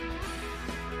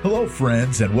Hello,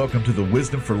 friends, and welcome to the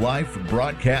Wisdom for Life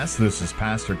broadcast. This is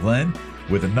Pastor Glenn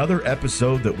with another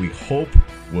episode that we hope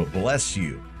will bless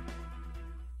you.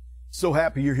 So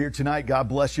happy you're here tonight. God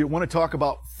bless you. I want to talk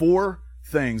about 4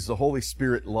 things the Holy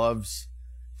Spirit loves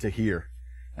to hear.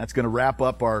 That's going to wrap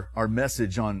up our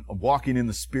message on walking in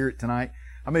the Spirit tonight.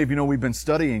 How many of you know we've been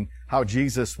studying how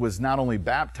Jesus was not only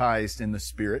baptized in the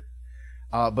Spirit,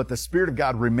 but the Spirit of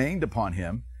God remained upon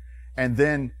him, and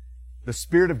then the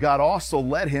Spirit of God also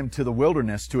led him to the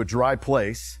wilderness, to a dry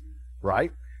place,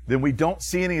 right? Then we don't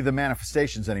see any of the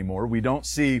manifestations anymore. We don't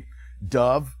see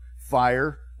dove,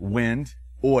 fire, wind,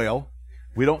 oil.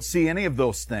 We don't see any of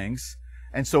those things.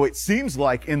 And so it seems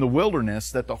like in the wilderness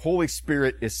that the Holy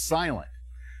Spirit is silent.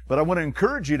 But I want to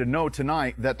encourage you to know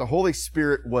tonight that the Holy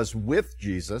Spirit was with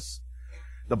Jesus.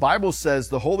 The Bible says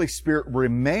the Holy Spirit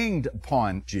remained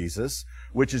upon Jesus,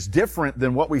 which is different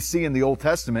than what we see in the Old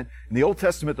Testament. In the Old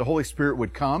Testament, the Holy Spirit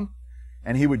would come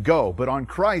and he would go. But on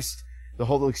Christ, the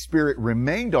Holy Spirit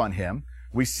remained on him.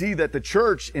 We see that the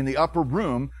church in the upper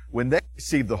room, when they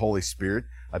received the Holy Spirit,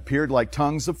 appeared like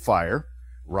tongues of fire,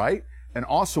 right? And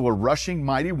also a rushing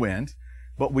mighty wind.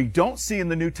 But we don't see in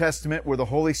the New Testament where the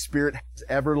Holy Spirit has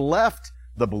ever left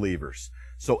the believers.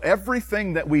 So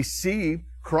everything that we see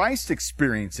Christ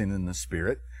experiencing in the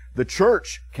Spirit, the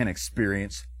church can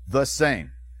experience the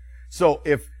same. So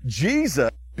if Jesus,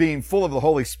 being full of the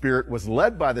Holy Spirit, was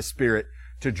led by the Spirit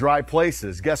to dry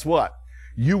places, guess what?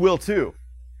 You will too.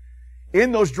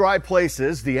 In those dry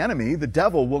places, the enemy, the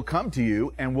devil, will come to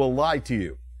you and will lie to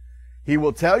you. He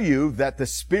will tell you that the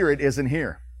Spirit isn't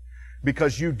here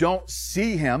because you don't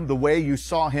see him the way you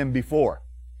saw him before.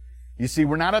 You see,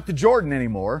 we're not at the Jordan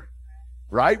anymore,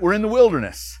 right? We're in the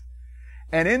wilderness.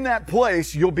 And in that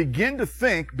place, you'll begin to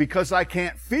think, because I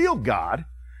can't feel God,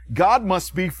 God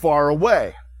must be far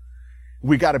away.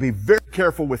 We got to be very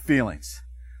careful with feelings,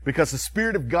 because the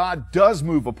Spirit of God does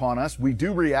move upon us. We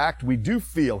do react. We do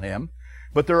feel him.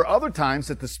 But there are other times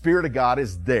that the Spirit of God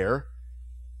is there,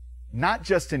 not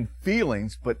just in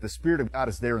feelings, but the Spirit of God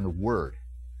is there in the Word.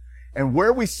 And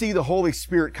where we see the Holy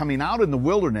Spirit coming out in the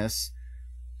wilderness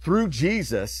through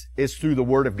Jesus is through the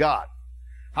Word of God.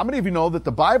 How many of you know that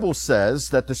the Bible says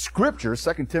that the Scriptures,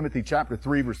 2 Timothy chapter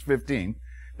 3, verse 15,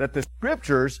 that the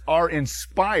Scriptures are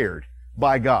inspired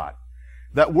by God.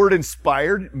 That word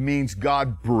inspired means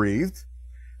God breathed.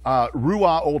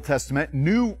 Ruah, Old Testament,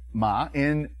 pneuma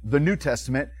in the New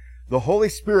Testament, the Holy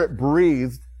Spirit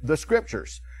breathed the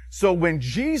Scriptures. So when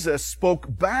Jesus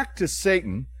spoke back to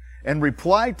Satan and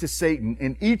replied to Satan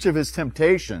in each of his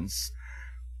temptations,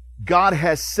 God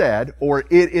has said, or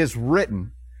it is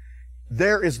written,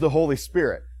 there is the Holy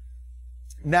Spirit.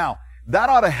 Now, that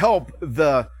ought to help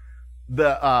the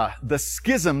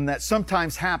schism that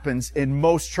sometimes happens in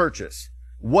most churches.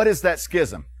 What is that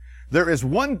schism? There is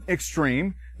one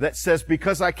extreme that says,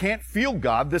 because I can't feel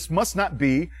God, this must not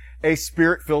be a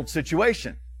Spirit-filled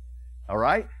situation. All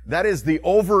right? That is the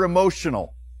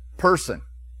over-emotional person.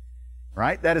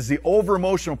 Right? That is the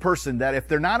over-emotional person that if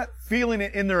they're not feeling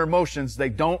it in their emotions, they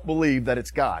don't believe that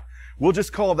it's God. We'll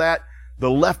just call that the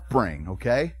left brain,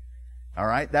 okay? All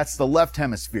right? That's the left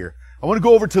hemisphere. I want to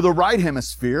go over to the right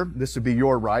hemisphere. This would be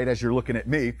your right as you're looking at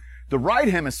me. The right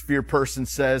hemisphere person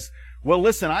says, well,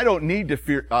 listen, I don't need to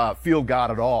feel God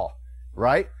at all,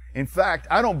 right? In fact,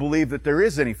 I don't believe that there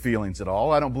is any feelings at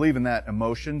all. I don't believe in that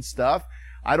emotion stuff.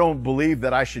 I don't believe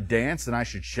that I should dance and I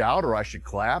should shout or I should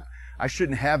clap. I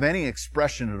shouldn't have any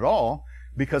expression at all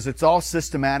because it's all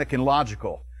systematic and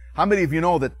logical. How many of you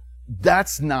know that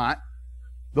that's not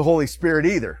the Holy Spirit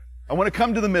either? I want to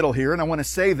come to the middle here and I want to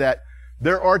say that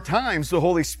there are times the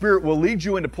Holy Spirit will lead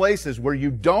you into places where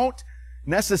you don't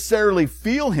necessarily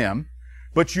feel him,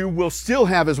 but you will still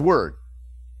have his word.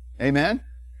 Amen?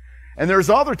 And there's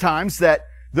other times that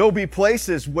there'll be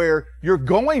places where you're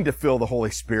going to feel the Holy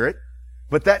Spirit,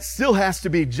 but that still has to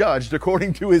be judged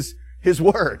according to his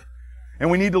word.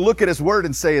 And we need to look at his word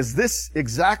and say, is this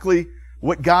exactly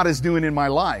what God is doing in my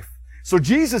life? So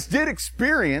Jesus did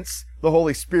experience the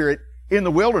Holy Spirit in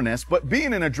the wilderness, but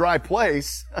being in a dry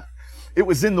place, it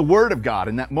was in the word of God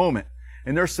in that moment.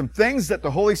 And there's some things that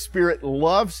the Holy Spirit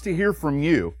loves to hear from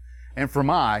you and from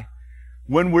I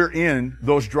when we're in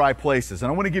those dry places.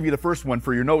 And I want to give you the first one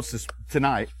for your notes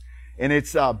tonight. And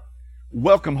it's,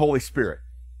 welcome Holy Spirit.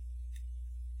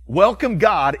 Welcome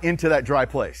God into that dry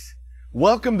place.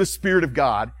 Welcome the Spirit of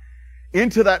God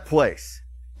into that place,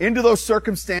 into those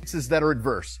circumstances that are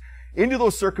adverse, into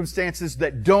those circumstances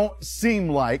that don't seem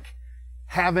like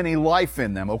have any life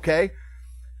in them, okay?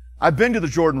 I've been to the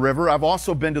Jordan River. I've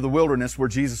also been to the wilderness where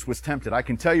Jesus was tempted. I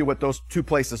can tell you what those two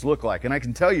places look like, and I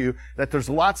can tell you that there's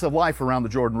lots of life around the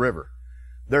Jordan River.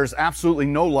 there's absolutely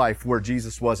no life where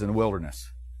Jesus was in the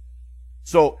wilderness.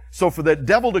 So for the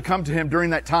devil to come to him during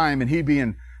that time and he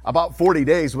being about 40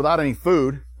 days without any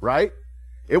food, right?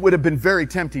 It would have been very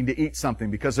tempting to eat something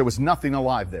because there was nothing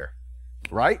alive there,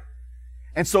 right?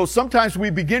 And so sometimes we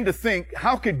begin to think,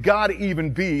 how could God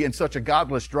even be in such a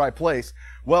godless, dry place?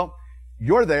 Well,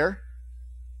 you're there.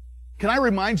 Can I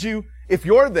remind you, if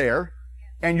you're there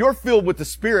and you're filled with the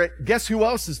Spirit, guess who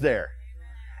else is there?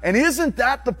 And isn't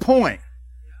that the point?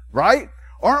 Right?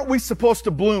 Aren't we supposed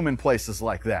to bloom in places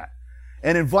like that?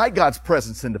 And invite God's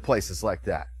presence into places like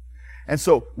that? And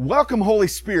so, welcome Holy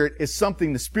Spirit is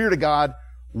something the Spirit of God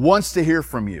wants to hear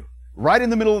from you. Right in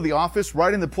the middle of the office,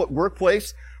 right in the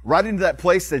workplace, right into that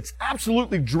place that's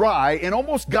absolutely dry and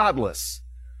almost godless.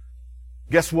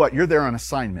 Guess what? You're there on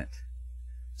assignment.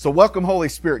 So welcome Holy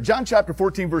Spirit. John chapter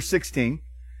 14 verse 16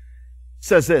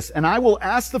 says this, "And I will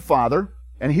ask the Father,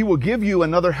 and He will give you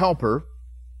another helper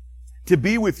to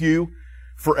be with you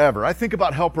forever." I think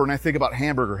about helper and I think about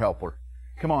hamburger helper.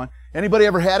 Come on. Anybody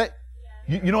ever had it?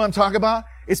 You know what I'm talking about?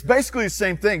 It's basically the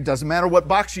same thing. Doesn't matter what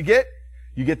box you get.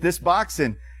 You get this box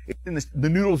and the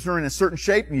noodles are in a certain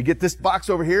shape, and you get this box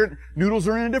over here, and noodles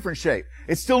are in a different shape.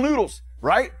 It's still noodles,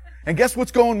 right? And guess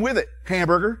what's going with it?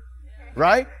 Hamburger,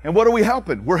 right? And what are we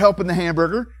helping? We're helping the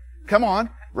hamburger. Come on,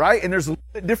 right? And there's a little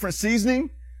bit different seasoning,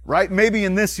 right? Maybe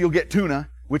in this you'll get tuna,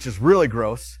 which is really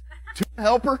gross. Tuna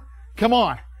helper? Come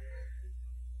on.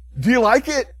 Do you like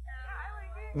it?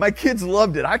 My kids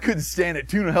loved it. I couldn't stand it.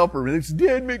 Tuna helper. They said,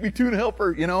 "Dad, make me tuna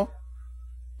helper,"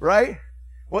 right?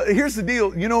 Well, here's the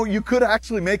deal. You could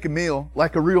actually make a meal,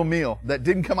 like a real meal, that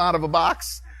didn't come out of a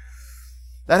box.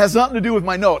 That has nothing to do with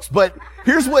my notes. But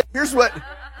here's what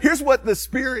the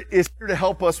Spirit is here to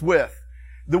help us with.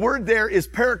 The word there is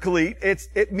paraclete.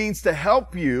 It means to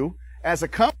help you as a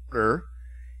comforter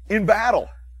in battle.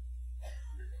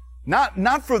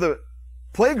 Not for the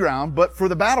playground, but for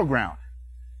the battleground.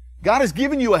 God has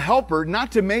given you a helper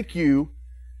not to make you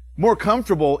more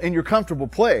comfortable in your comfortable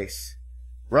place.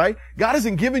 Right? God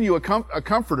hasn't given you a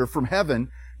comforter from heaven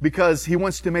because He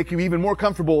wants to make you even more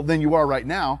comfortable than you are right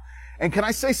now. And can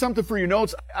I say something for your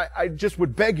notes? I just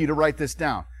would beg you to write this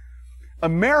down.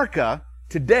 America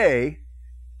today,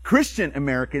 Christian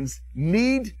Americans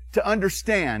need to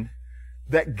understand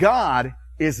that God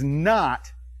is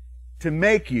not to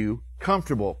make you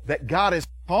comfortable, that God is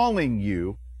calling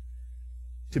you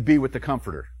to be with the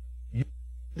Comforter. You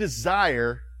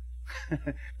desire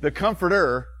the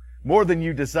Comforter more than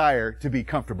you desire to be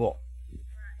comfortable.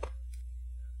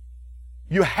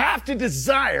 You have to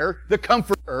desire the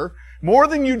Comforter more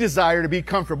than you desire to be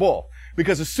comfortable.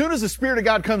 Because as soon as the Spirit of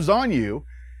God comes on you,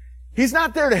 He's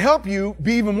not there to help you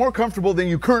be even more comfortable than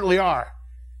you currently are.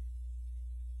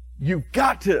 You've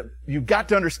got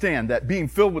to understand that being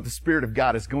filled with the Spirit of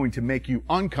God is going to make you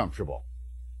uncomfortable.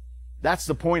 That's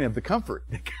the point of the comfort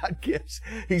that God gives.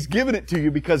 He's given it to you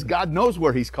because God knows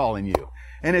where He's calling you.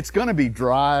 And it's going to be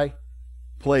dry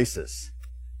places,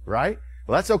 right?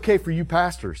 Well, that's okay for you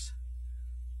pastors.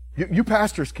 You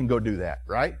pastors can go do that,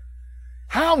 right?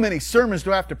 How many sermons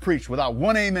do I have to preach without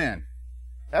one amen?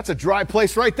 That's a dry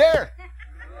place right there.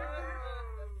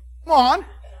 Come on.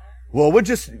 Well, we'll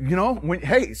just,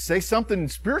 hey, say something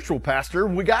spiritual, pastor,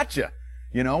 and we got you.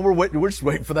 We're just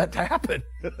waiting for that to happen.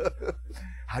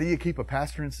 How do you keep a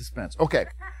pastor in suspense? Okay,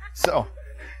 so...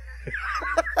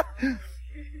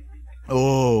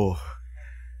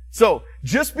 So,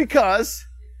 just because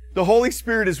the Holy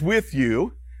Spirit is with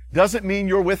you doesn't mean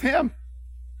you're with Him.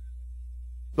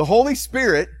 The Holy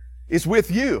Spirit is with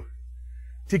you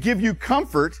to give you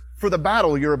comfort for the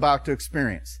battle you're about to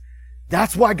experience.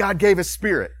 That's why God gave His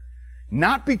Spirit.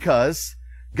 Not because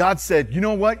God said, you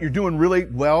know what, you're doing really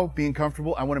well being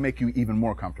comfortable, I want to make you even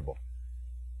more comfortable.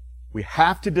 We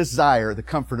have to desire the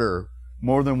Comforter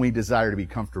more than we desire to be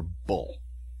comfortable.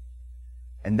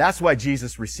 And that's why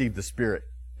Jesus received the Spirit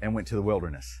and went to the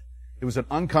wilderness. It was an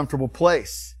uncomfortable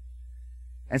place.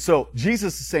 And so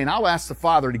Jesus is saying, I'll ask the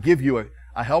Father to give you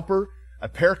a helper, a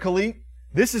paraclete.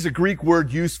 This is a Greek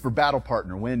word used for battle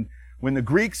partner. When the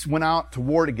Greeks went out to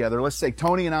war together, let's say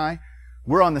Tony and I,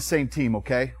 we're on the same team,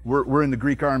 okay? We're in the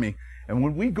Greek army. And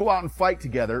when we go out and fight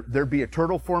together, there'd be a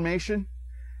turtle formation.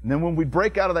 And then when we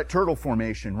break out of that turtle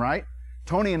formation, right?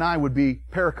 Tony and I would be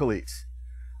paracletes.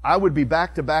 I would be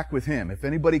back to back with him. If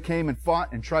anybody came and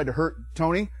fought and tried to hurt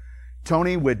Tony,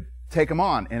 Tony would take him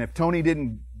on. And if Tony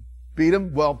didn't beat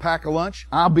him, well, pack a lunch,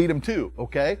 I'll beat him too,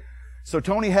 okay? So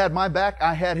Tony had my back,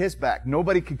 I had his back.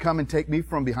 Nobody could come and take me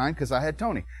from behind because I had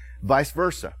Tony. Vice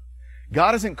versa.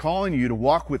 God isn't calling you to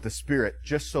walk with the Spirit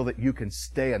just so that you can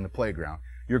stay on the playground.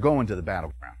 You're going to the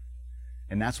battleground.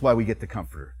 And that's why we get the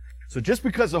Comforter. So just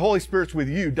because the Holy Spirit's with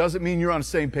you doesn't mean you're on the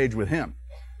same page with Him.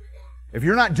 If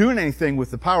you're not doing anything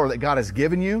with the power that God has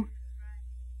given you,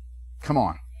 come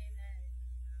on.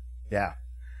 Yeah.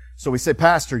 So we say,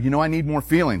 Pastor, I need more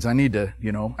feelings. I need to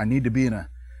be in a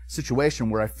situation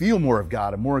where I feel more of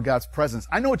God and more of God's presence.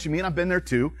 I know what you mean. I've been there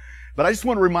too. But I just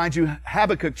want to remind you,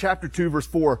 Habakkuk chapter 2 verse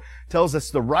 4 tells us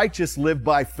the righteous live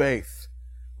by faith.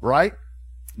 Right?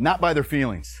 Not by their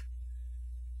feelings.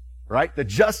 Right? The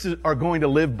just are going to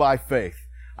live by faith.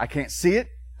 I can't see it.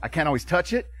 I can't always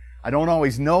touch it. I don't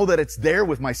always know that it's there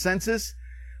with my senses.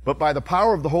 But by the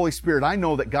power of the Holy Spirit, I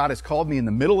know that God has called me in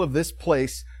the middle of this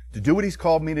place to do what He's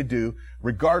called me to do,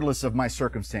 regardless of my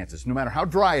circumstances. No matter how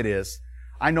dry it is,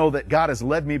 I know that God has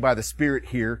led me by the Spirit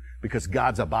here because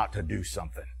God's about to do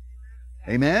something.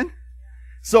 Amen?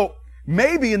 So,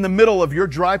 maybe in the middle of your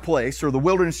dry place or the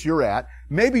wilderness you're at,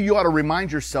 maybe you ought to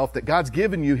remind yourself that God's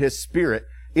given you His Spirit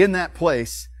in that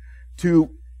place to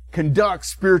conduct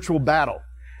spiritual battle.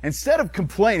 Instead of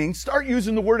complaining, start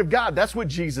using the Word of God. That's what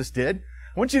Jesus did.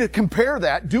 I want you to compare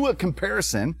that, do a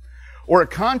comparison or a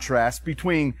contrast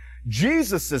between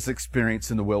Jesus' experience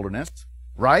in the wilderness,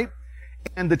 right?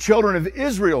 And the children of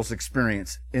Israel's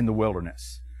experience in the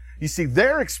wilderness. You see,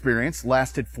 their experience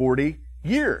lasted 40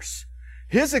 years.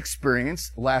 His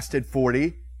experience lasted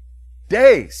 40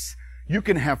 days. You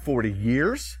can have 40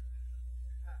 years,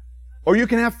 or you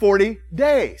can have 40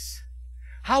 days.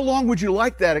 How long would you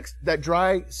like that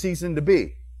dry season to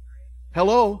be?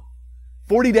 Hello?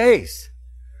 40 days.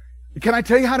 Can I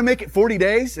tell you how to make it 40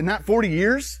 days and not 40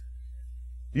 years?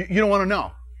 You don't want to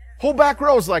know. Whole back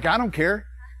row is like, I don't care.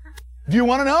 Do you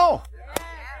want to know?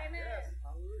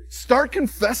 Start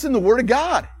confessing the Word of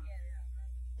God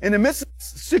in the midst of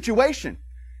the situation.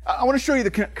 I want to show you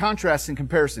the contrast and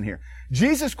comparison here.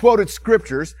 Jesus quoted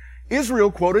scriptures.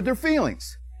 Israel quoted their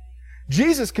feelings.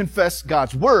 Jesus confessed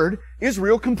God's Word.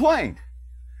 Israel complained.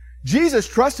 Jesus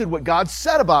trusted what God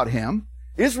said about Him.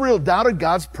 Israel doubted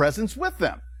God's presence with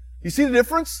them. You see the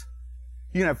difference?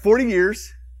 You can have 40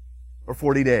 years or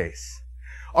 40 days.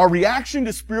 Our reaction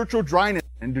to spiritual dryness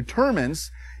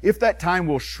determines if that time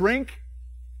will shrink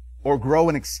or grow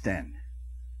and extend.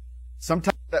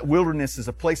 Sometimes that wilderness is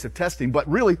a place of testing, but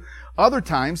really, other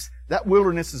times, that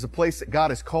wilderness is a place that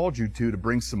God has called you to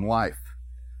bring some life.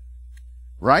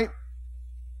 Right?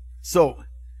 So,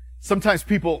 sometimes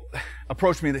people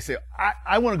approach me and they say,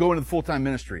 I want to go into the full-time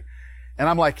ministry. And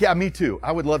I'm like, yeah, me too.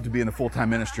 I would love to be in the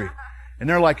full-time ministry. And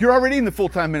they're like, you're already in the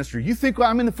full-time ministry. You think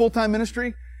I'm in the full-time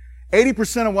ministry?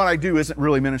 80% of what I do isn't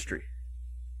really ministry.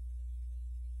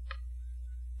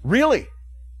 Really?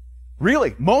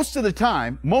 Really? Most of the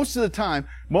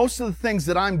things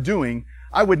that I'm doing,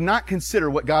 I would not consider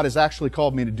what God has actually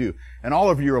called me to do. And all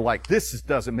of you are like, this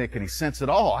doesn't make any sense at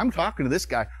all. I'm talking to this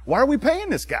guy. Why are we paying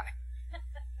this guy?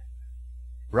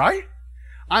 Right?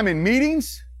 I'm in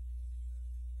meetings.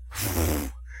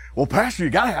 Well, Pastor, you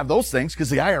gotta have those things because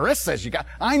the IRS says you got.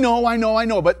 I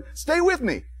know, but stay with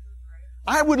me.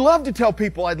 I would love to tell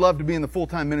people I'd love to be in the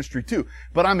full-time ministry too,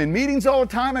 but I'm in meetings all the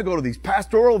time. I go to these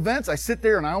pastoral events. I sit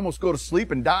there and I almost go to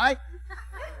sleep and die.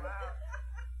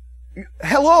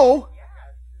 Hello?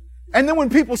 And then when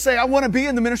people say, I want to be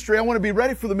in the ministry, I want to be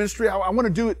ready for the ministry, I want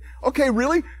to do it. Okay,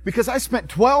 really? Because I spent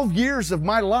 12 years of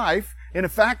my life in a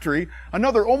factory,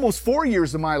 another almost 4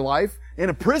 years of my life in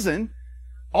a prison,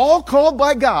 all called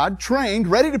by God, trained,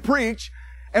 ready to preach,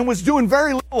 and was doing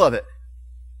very little of it.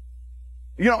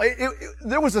 You know,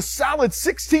 there was a solid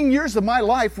 16 years of my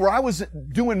life where I was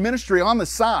doing ministry on the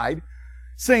side,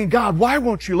 saying, God, why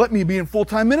won't you let me be in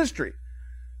full-time ministry?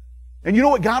 And you know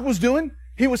what God was doing?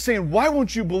 He was saying, why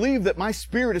won't you believe that my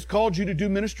Spirit has called you to do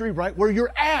ministry right where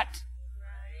you're at?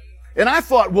 And I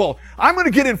thought, well, I'm going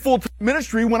to get in full-time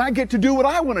ministry when I get to do what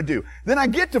I want to do. Then I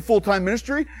get to full-time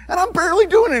ministry, and I'm barely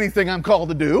doing anything I'm called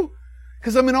to do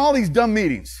because I'm in all these dumb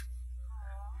meetings.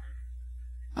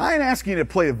 I ain't asking you to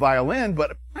play the violin,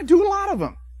 but I do a lot of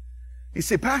them. You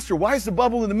say, Pastor, why is the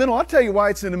bubble in the middle? I'll tell you why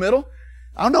it's in the middle.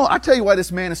 I don't know. I'll tell you why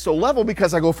this man is so level,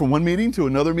 because I go from one meeting to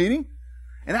another meeting.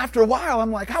 And after a while,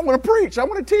 I'm like, I want to preach. I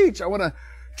want to teach. I want to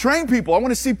train people. I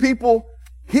want to see people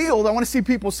healed. I want to see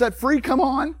people set free. Come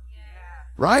on.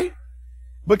 Right?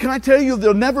 But can I tell you,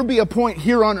 there'll never be a point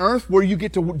here on earth where you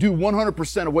get to do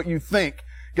 100% of what you think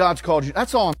God's called you.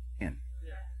 That's all I'm saying.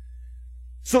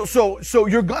 So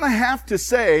you're gonna have to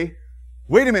say,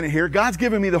 wait a minute here, God's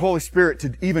given me the Holy Spirit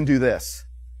to even do this.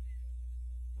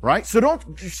 Right? So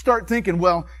don't start thinking,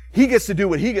 well, He gets to do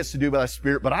what He gets to do by the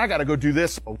Spirit, but I gotta go do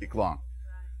this all week long.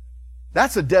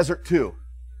 That's a desert too.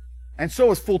 And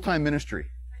so is full-time ministry.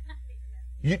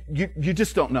 You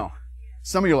just don't know.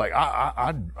 Some of you are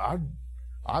like,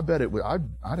 I bet it would.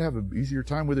 I'd have an easier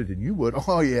time with it than you would.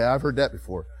 Oh yeah, I've heard that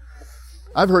before.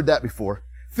 I've heard that before.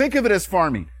 Think of it as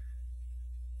farming.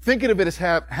 Think of it as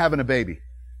having a baby,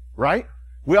 right?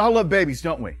 We all love babies,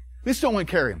 don't we? We just don't want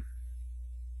to carry them,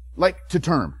 like to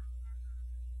term.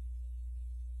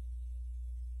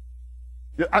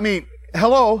 I mean,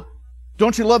 hello,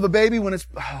 don't you love a baby when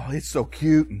it's so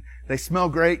cute and they smell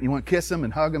great and you want to kiss them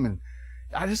and hug them? And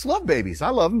I just love babies. I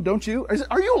love them, don't you?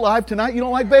 Are you alive tonight? You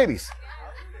don't like babies?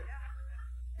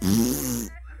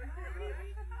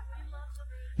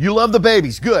 You love the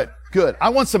babies. Good, good. I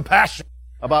want some passion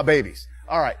about babies.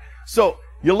 All right. So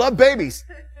you love babies.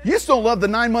 You just don't love the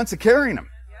 9 months of carrying them.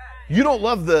 You don't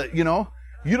love you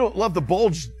don't love the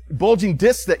bulging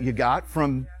discs that you got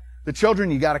from the children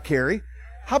you got to carry.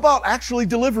 How about actually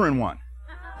delivering one?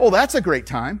 Oh, that's a great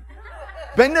time.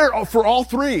 Been there for all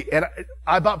three, and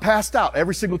I about passed out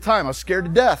every single time. I was scared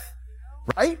to death.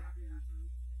 Right?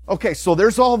 Okay, so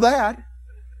there's all that.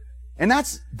 And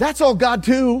that's all God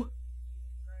too.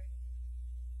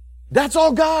 That's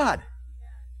all God.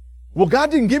 Well,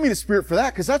 God didn't give me the Spirit for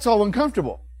that because that's all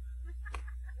uncomfortable.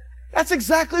 That's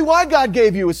exactly why God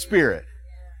gave you a Spirit.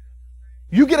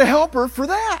 You get a helper for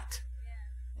that.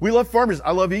 We love farmers.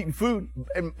 I love eating food.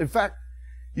 In fact,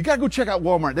 you got to go check out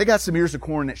Walmart. They got some ears of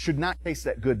corn that should not taste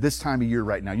that good this time of year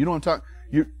right now. You know what I'm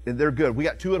talking? They're good. We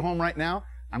got 2 at home right now.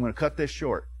 I'm going to cut this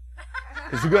short.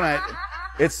 Because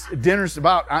it's dinner's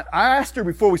about. I asked her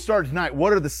before we started tonight,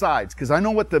 what are the sides? Because I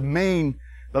know what the main,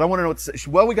 but I want to know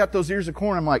well, we got those ears of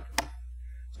corn. I'm like,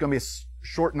 it's going to be a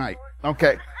short night.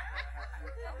 Okay.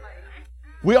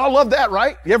 We all love that,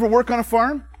 right? You ever work on a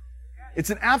farm? It's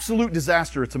an absolute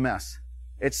disaster. It's a mess.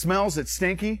 It smells. It's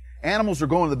stinky. Animals are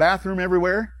going to the bathroom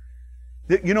everywhere.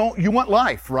 You know, you want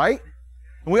life, right?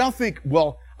 And we all think,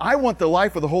 well, I want the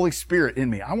life of the Holy Spirit in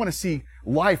me. I want to see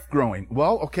life growing.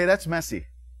 Well, okay, that's messy.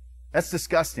 That's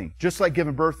disgusting. Just like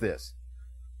giving birth is.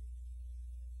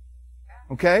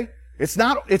 Okay? It's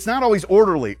not always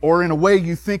orderly or in a way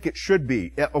you think it should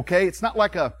be. Okay? It's not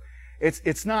like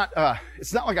it's not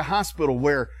like a hospital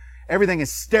where everything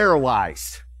is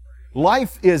sterilized.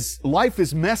 Life is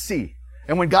messy.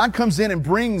 And when God comes in and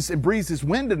breathes His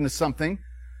wind into something,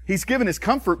 He's given His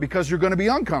comfort because you're going to be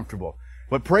uncomfortable.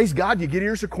 But praise God, you get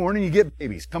ears of corn and you get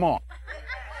babies. Come on.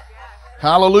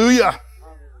 Hallelujah.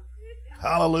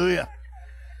 Hallelujah.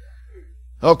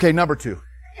 Okay, number 2.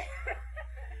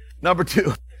 Number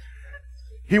 2.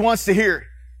 He wants to hear,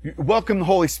 welcome the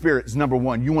Holy Spirit is number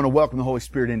 1. You want to welcome the Holy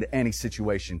Spirit into any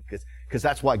situation because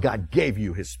that's why God gave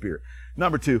you His Spirit.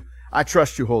 Number 2, I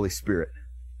trust you, Holy Spirit.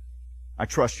 I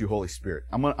trust you, Holy Spirit.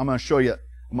 I'm going to show you,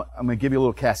 I'm going to give you a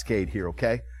little cascade here,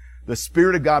 okay? The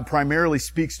Spirit of God primarily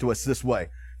speaks to us this way,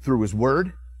 through His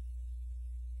Word.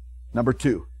 Number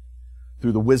 2,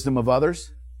 through the wisdom of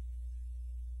others.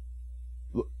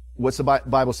 What's the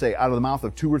Bible say? Out of the mouth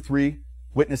of 2 or 3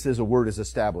 witnesses, a word is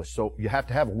established. So you have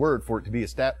to have a word for it to be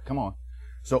established. Come on.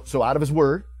 So out of His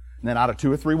Word, and then out of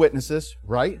 2 or 3 witnesses,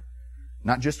 right?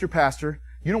 Not just your pastor.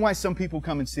 You know why some people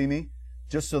come and see me?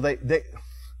 Just so they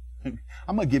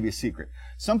I'm going to give you a secret.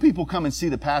 Some people come and see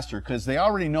the pastor because they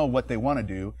already know what they want to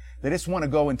do. They just want to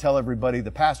go and tell everybody the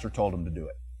pastor told them to do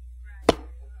it.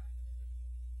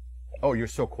 Oh, you're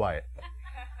so quiet.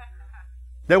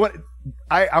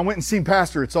 I went and seen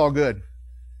pastor. It's all good.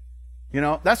 You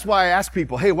know, that's why I ask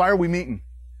people, hey, why are we meeting?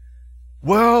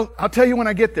 Well, I'll tell you when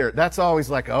I get there. That's always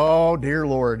like, oh, dear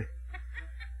Lord.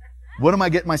 What am I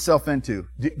getting myself into?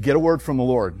 Get a word from the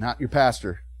Lord, not your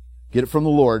pastor. Get it from the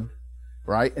Lord.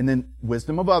 Right? And then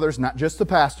wisdom of others, not just the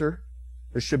pastor.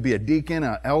 There should be a deacon,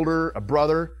 an elder, a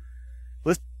brother.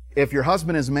 Listen, if your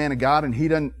husband is a man of God and he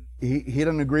doesn't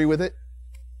agree with it,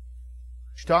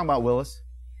 what you talking about, Willis?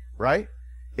 Right?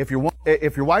 If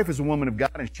your wife is a woman of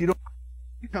God and she don't,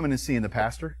 you're coming and seeing the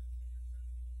pastor.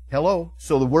 Hello?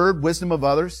 So the word, wisdom of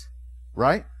others,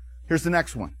 right? Here's the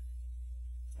next one.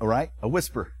 All right? A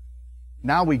whisper.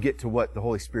 Now we get to what the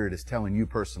Holy Spirit is telling you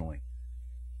personally.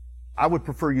 I would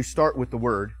prefer you start with the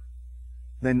Word,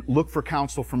 then look for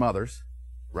counsel from others,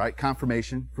 right?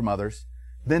 Confirmation from others,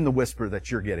 then the whisper that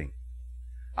you're getting.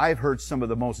 I have heard some of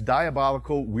the most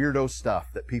diabolical, weirdo stuff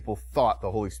that people thought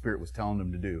the Holy Spirit was telling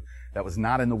them to do that was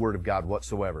not in the Word of God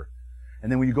whatsoever.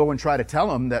 And then when you go and try to tell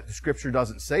them that the Scripture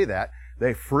doesn't say that,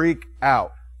 they freak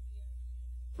out.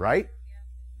 Right?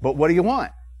 But what do you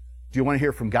want? Do you want to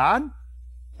hear from God?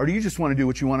 Or do you just want to do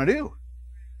what you want to do?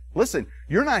 Listen,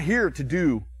 you're not here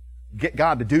to get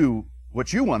God to do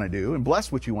what you want to do and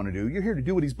bless what you want to do. You're here to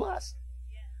do what He's blessed.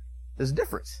 There's a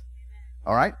difference.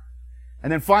 All right?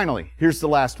 And then finally, here's the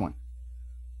last one.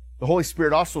 The Holy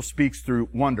Spirit also speaks through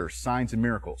wonders, signs, and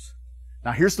miracles.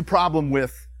 Now here's the problem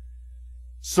with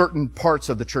certain parts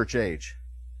of the church age.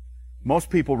 Most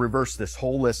people reverse this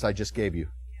whole list I just gave you.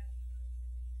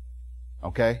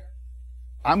 Okay?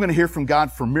 I'm going to hear from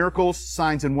God for miracles,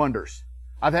 signs, and wonders.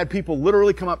 I've had people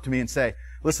literally come up to me and say,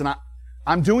 listen,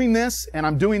 I'm doing this, and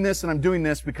I'm doing this, and I'm doing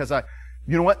this because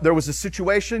you know what? There was a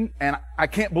situation, and I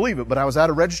can't believe it, but I was at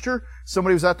a register.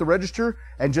 Somebody was at the register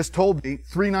and just told me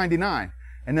 $3.99.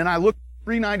 And then I looked at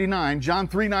 $3.99, John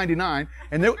 3.99,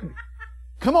 and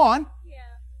come on.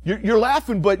 You're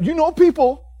laughing, but you know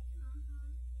people.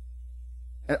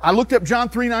 And I looked up John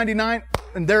 3.99,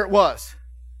 and there it was.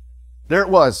 There it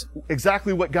was.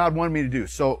 Exactly what God wanted me to do.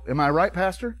 So, am I right,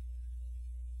 Pastor?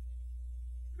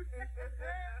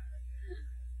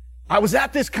 I was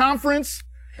at this conference,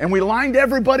 and we lined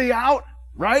everybody out,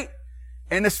 right?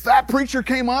 And this fat preacher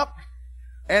came up,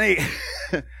 and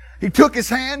he took his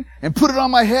hand and put it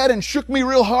on my head and shook me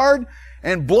real hard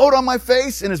and blowed on my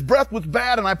face, and his breath was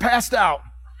bad, and I passed out.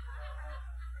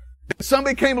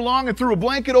 Somebody came along and threw a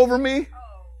blanket over me.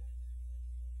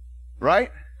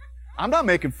 Right? I'm not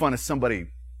making fun of somebody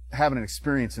having an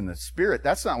experience in the Spirit.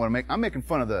 That's not what I'm making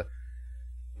fun of the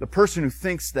person who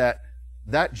thinks that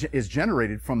is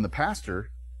generated from the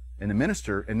pastor and the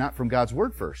minister and not from God's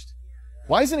Word first.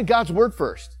 Why isn't it God's Word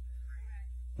first?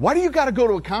 Why do you got to go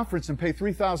to a conference and pay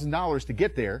 $3,000 to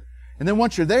get there, and then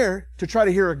once you're there, to try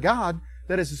to hear a God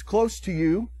that is as close to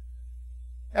you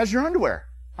as your underwear?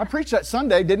 I preached that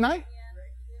Sunday, didn't I?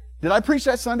 Did I preach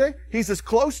that Sunday? He's as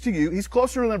close to you. He's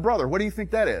closer than a brother. What do you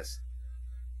think that is?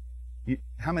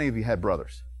 How many of you had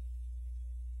brothers?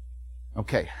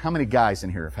 Okay, how many guys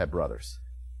in here have had brothers?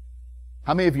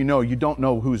 How many of you know you don't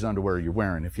know whose underwear you're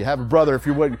wearing? If you have a brother, if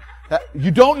you would,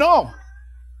 you don't know.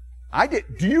 I did.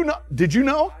 Do you know? Did you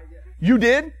know? You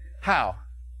did? How?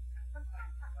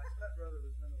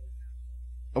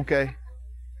 Okay.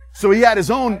 So he had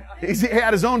his own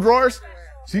drawers?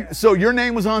 So your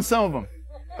name was on some of them.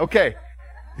 Okay.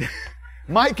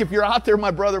 Mike, if you're out there,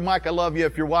 my brother Mike, I love you.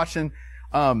 If you're watching,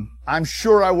 I'm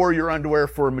sure I wore your underwear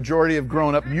for a majority of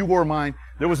growing up. You wore mine.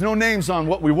 There was no names on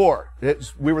what we wore.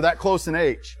 We were that close in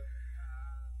age.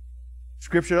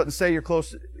 Scripture doesn't say you're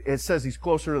close. It says he's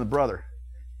closer to the brother.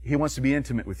 He wants to be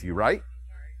intimate with you, right?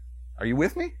 Are you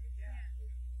with me?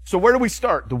 So where do we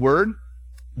start? The Word,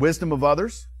 wisdom of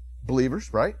others,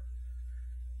 believers, right?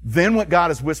 Then what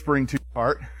God is whispering to your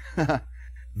heart.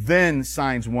 Then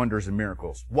signs, wonders, and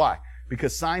miracles. Why?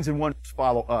 Because signs and wonders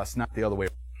follow us, not the other way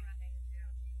around.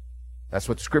 That's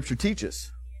what the Scripture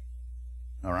teaches.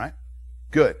 All right?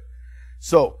 Good.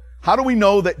 So, how do we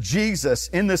know that Jesus,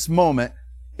 in this moment,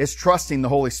 is trusting the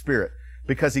Holy Spirit?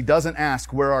 Because He doesn't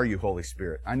ask, where are you, Holy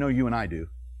Spirit? I know you and I do.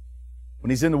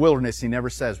 When He's in the wilderness, He never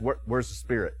says, where's the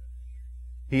Spirit?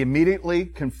 He immediately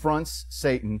confronts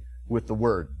Satan with the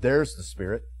Word. There's the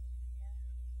Spirit.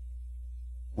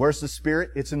 Where's the Spirit?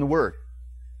 It's in the Word.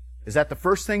 Is that the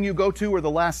first thing you go to or the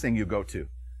last thing you go to?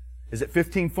 Is it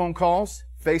 15 phone calls,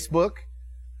 Facebook,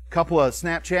 a couple of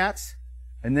Snapchats,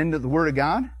 and then to the Word of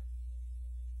God?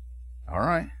 All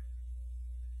right.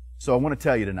 So I want to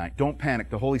tell you tonight, don't panic.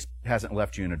 The Holy Spirit hasn't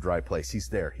left you in a dry place. He's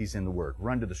there. He's in the Word.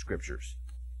 Run to the Scriptures.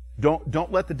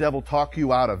 Don't let the devil talk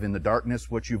you out of in the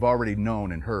darkness what you've already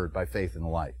known and heard by faith in the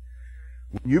light.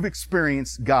 When you've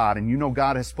experienced God and you know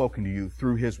God has spoken to you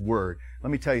through His Word,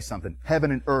 let me tell you something. Heaven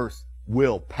and earth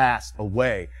will pass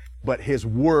away, but His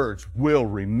words will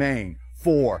remain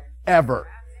forever.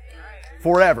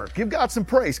 Forever. Give God some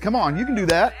praise. Come on, you can do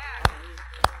that.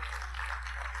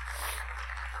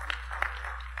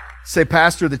 Say,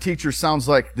 Pastor, the teacher sounds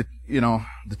like the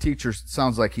teacher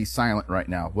sounds like he's silent right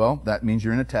now. Well, that means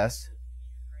you're in a test.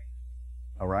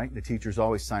 All right? The teacher's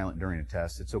always silent during a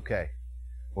test. It's okay.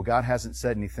 Well, God hasn't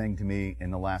said anything to me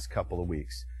in the last couple of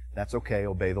weeks. That's okay.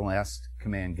 Obey the last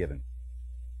command given.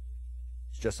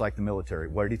 It's just like the military.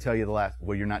 What did He tell you the last?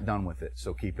 Well, you're not done with it.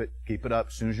 So keep it up.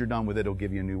 As soon as you're done with it, He'll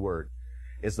give you a new word.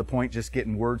 Is the point just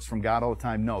getting words from God all the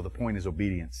time? No, the point is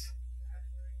obedience.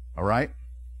 All right?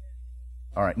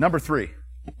 All right, number 3.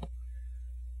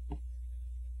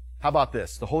 How about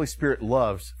this? The Holy Spirit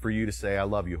loves for you to say, I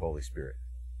love you, Holy Spirit.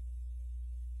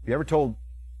 Have you ever told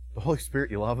the Holy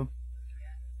Spirit you love Him?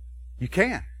 You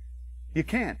can. You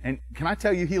can. And can I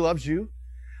tell you, He loves you?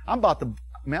 I'm about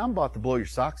to blow your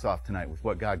socks off tonight with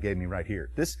what God gave me right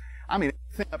here. Everything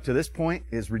up to this point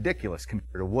is ridiculous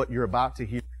compared to what you're about to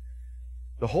hear.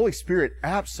 The Holy Spirit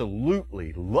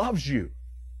absolutely loves you.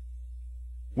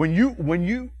 When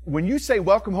you say,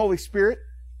 welcome, Holy Spirit,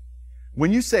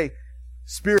 when you say,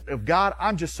 Spirit of God,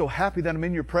 I'm just so happy that I'm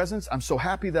in your presence. I'm so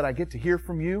happy that I get to hear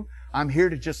from you. I'm here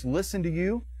to just listen to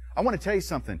you. I want to tell you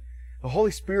something. The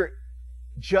Holy Spirit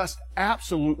just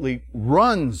absolutely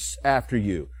runs after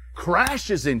you.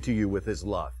 crashes into you with His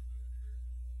love.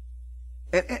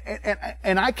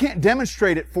 And I can't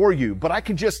demonstrate it for you, but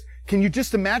can you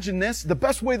just imagine this? The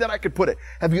best way that I could put it.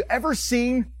 Have you ever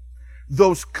seen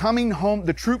those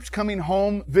the troops coming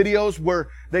home videos where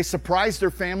they surprise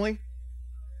their family?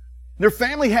 Their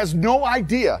family has no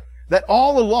idea that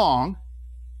all along,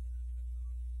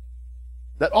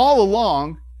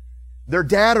 their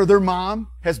dad or their mom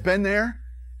has been there.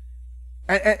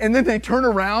 And then they turn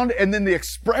around, and then the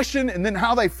expression, and then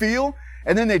how they feel,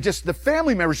 and then the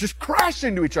family members just crash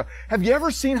into each other. Have you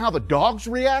ever seen how the dogs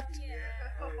react?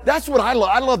 That's what I love.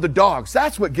 I love the dogs.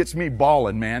 That's what gets me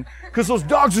bawling, man. Because those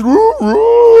dogs,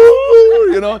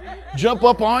 jump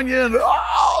up on you,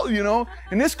 and,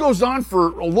 and this goes on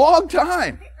for a long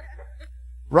time.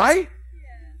 Right?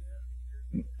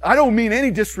 I don't mean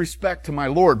any disrespect to my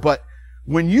Lord, but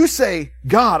when you say,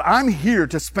 God, I'm here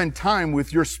to spend time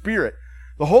with your Spirit,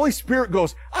 the Holy Spirit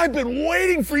goes, I've been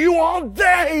waiting for you all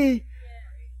day.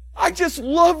 I just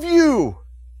love you.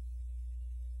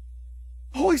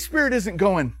 The Holy Spirit isn't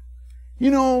going,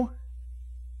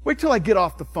 wait till I get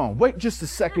off the phone. Wait just a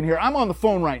second here. I'm on the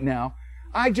phone right now.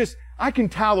 I can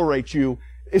tolerate you.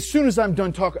 As soon as I'm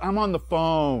done talking, I'm on the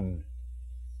phone.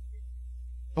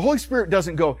 The Holy Spirit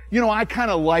doesn't go, I kind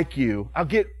of like you. I'll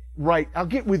get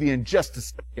with you in just a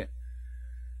second.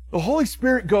 The Holy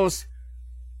Spirit goes,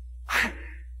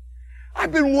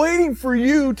 I've been waiting for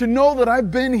you to know that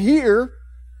I've been here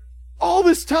all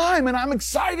this time, and I'm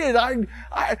excited.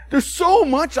 There's so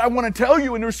much I want to tell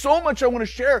you, and there's so much I want to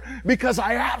share because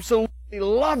I absolutely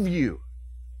love you.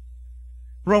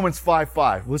 Romans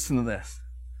 5:5. Listen to this.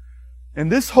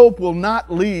 And this hope will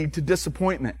not lead to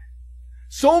disappointment.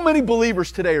 So many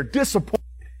believers today are disappointed.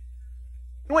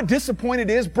 You know what disappointed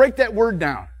is? Break that word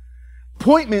down.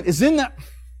 Appointment is in that.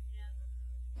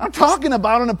 I'm talking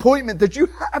about an appointment that you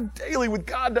have daily with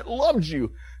God that loves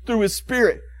you through His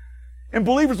Spirit. And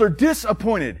believers are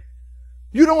disappointed.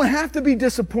 You don't have to be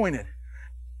disappointed.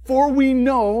 For we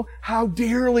know how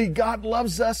dearly God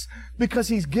loves us because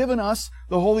He's given us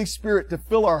the Holy Spirit to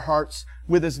fill our hearts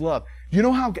with His love.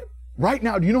 Right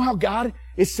now, do you know how God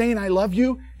is saying I love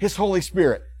you? His Holy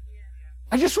Spirit.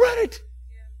 I just read it.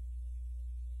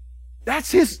 That's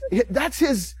His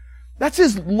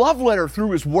love letter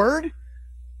through His Word.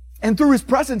 And through His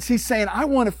presence, He's saying, I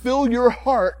want to fill your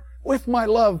heart with my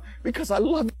love because I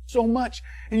love you so much.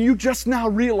 And you just now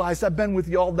realize I've been with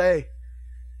you all day.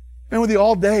 Been with you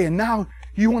all day, and now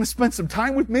you want to spend some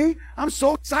time with me? I'm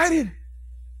so excited.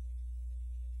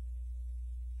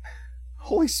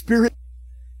 Holy Spirit,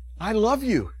 I love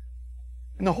you.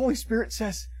 And the Holy Spirit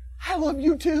says, I love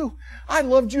you too. I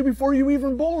loved you before you were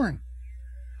even born.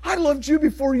 I loved you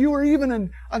before you were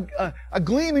even a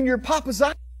gleam in your papa's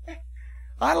eye.